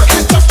 work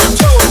it, touch your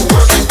toe,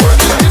 work it,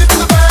 hit it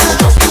to the back,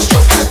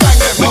 stroke it, bang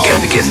that ball. We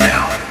got to get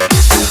now.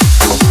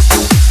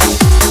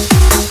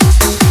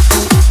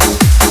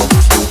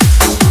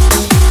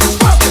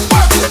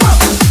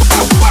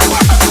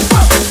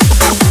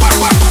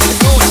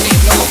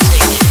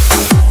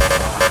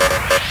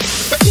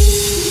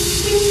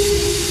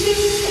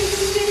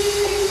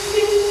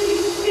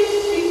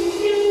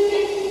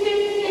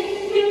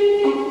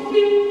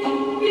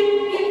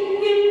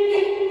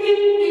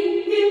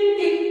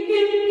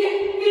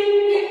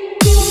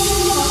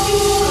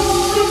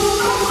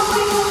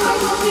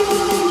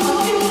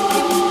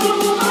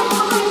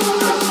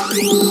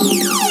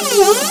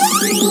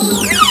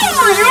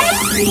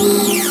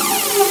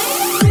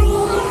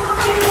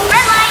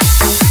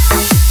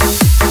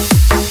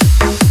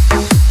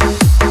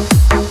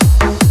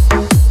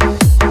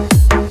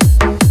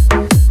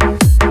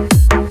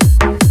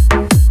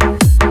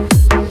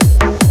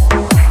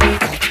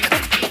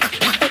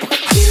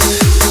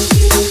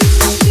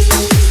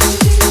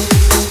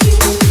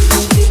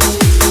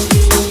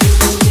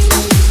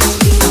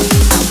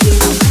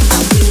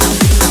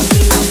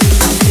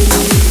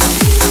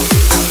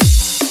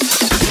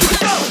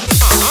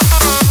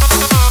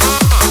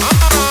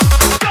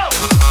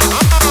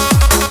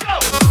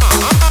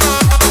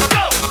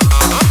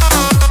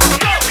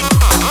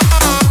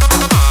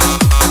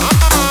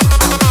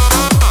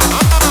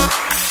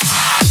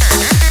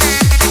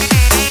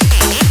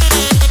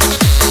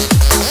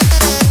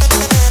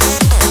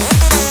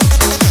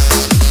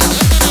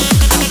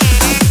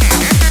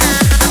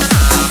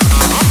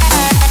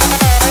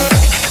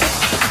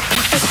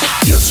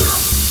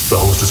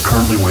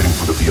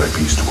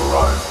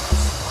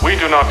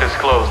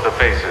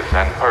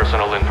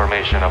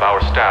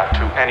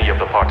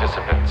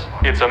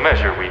 It's a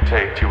measure we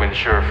take to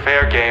ensure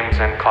fair games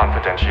and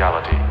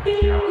confidentiality.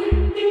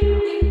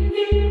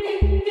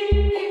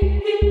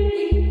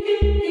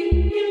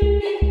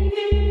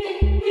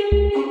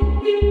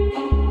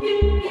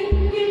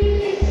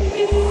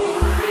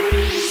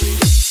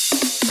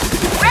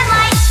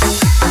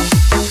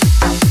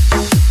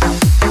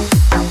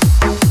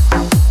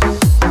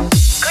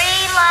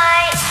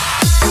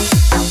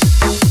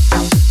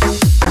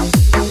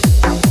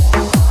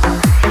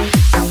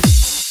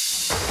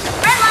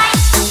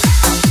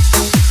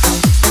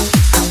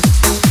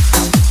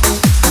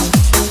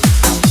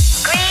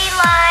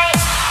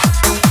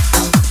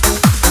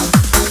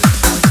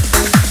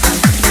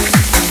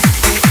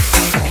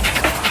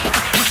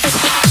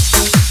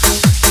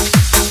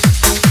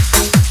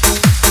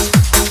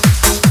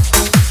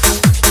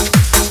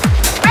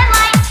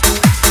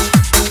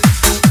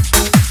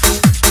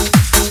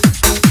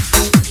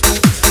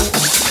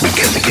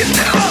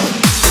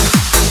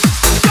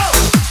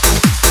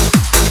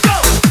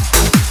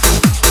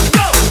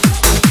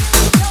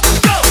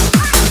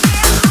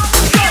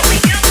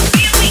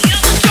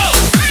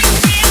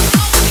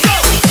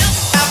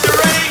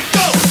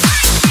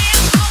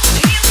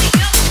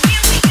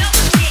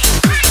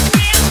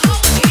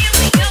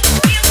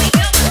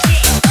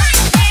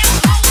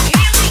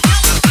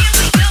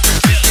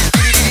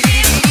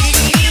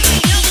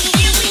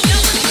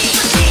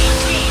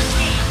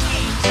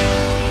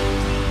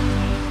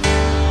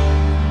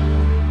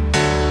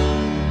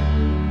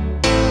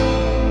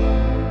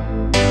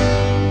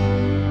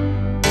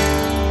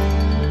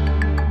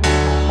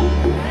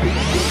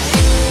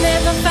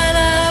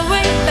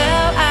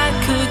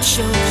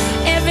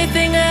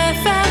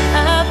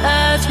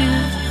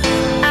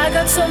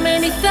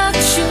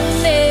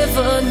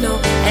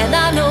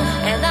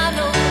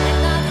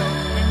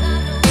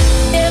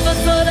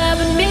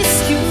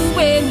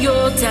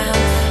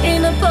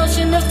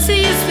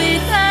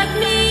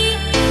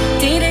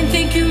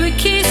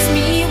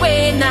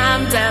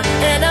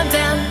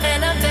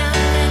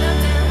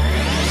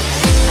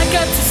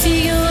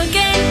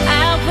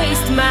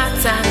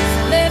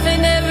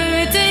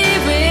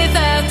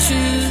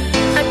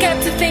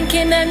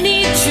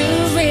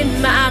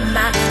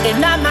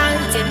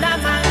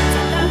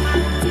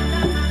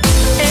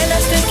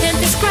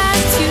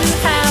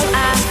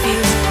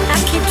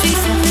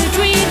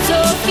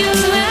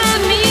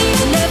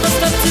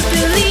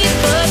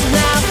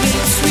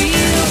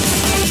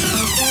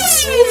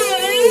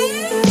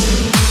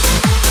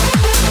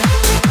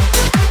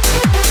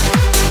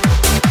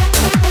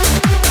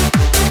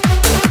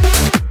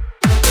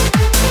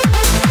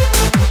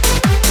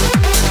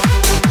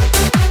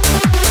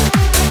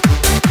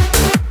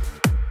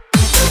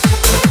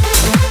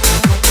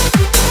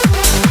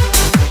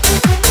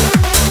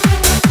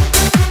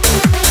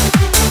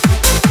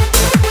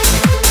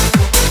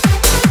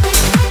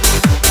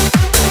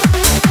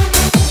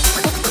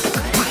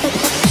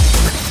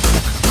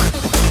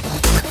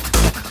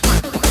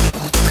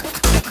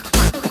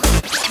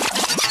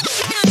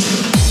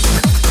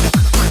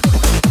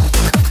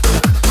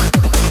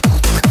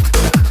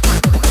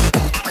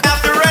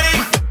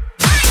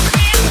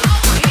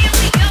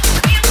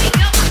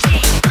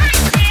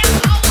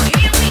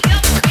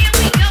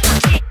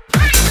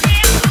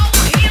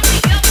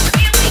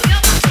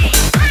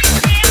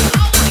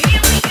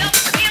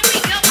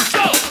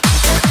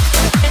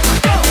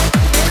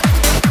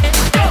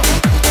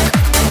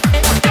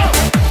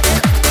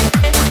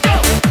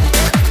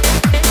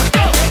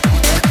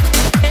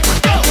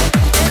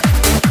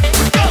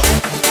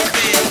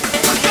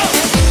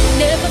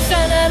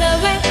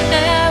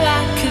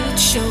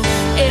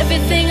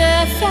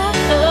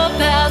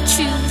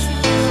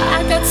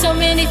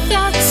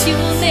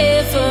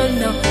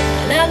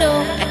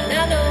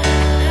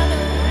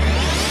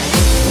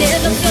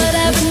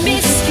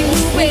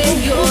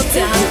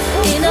 down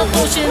in a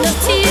ocean of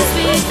tears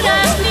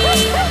without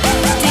me.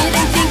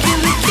 Didn't think you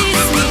would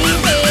kiss me,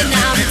 and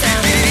now I'm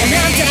down, and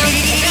I'm down,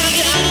 and I'm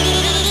down.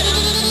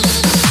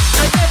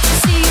 I got to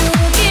see you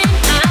again,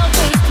 I'll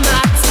waste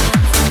my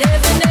time.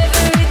 Never,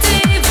 never a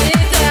day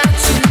without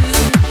you.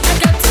 I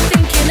got to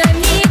thinking I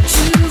need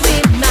you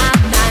in my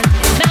mind,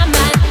 my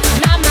mind,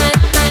 my mind,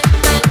 mind,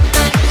 mind,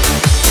 mind.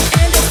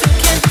 And I still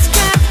can't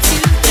describe to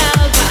you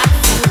how I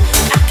feel.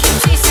 I keep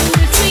chasing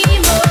the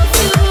dream of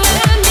you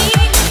and me.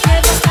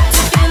 Never stop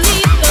to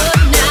believe, but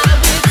now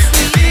it's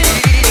real.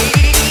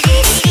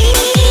 It's real.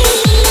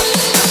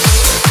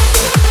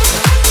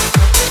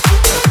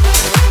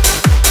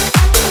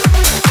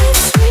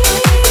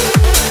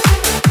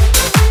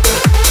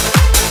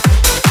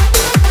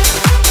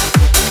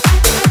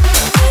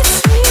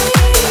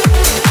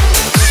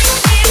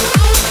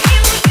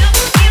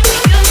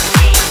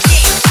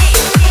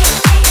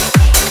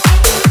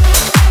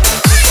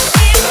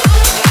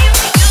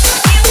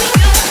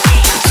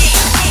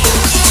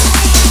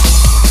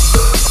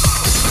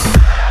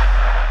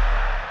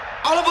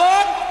 All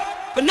aboard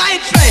the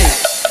night train.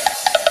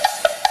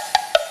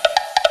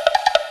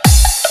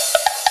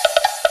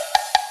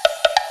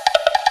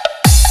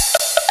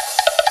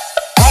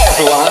 Hi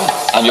everyone,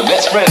 I'm your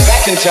best friend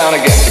back in town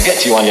again to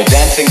get you on your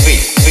dancing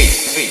feet.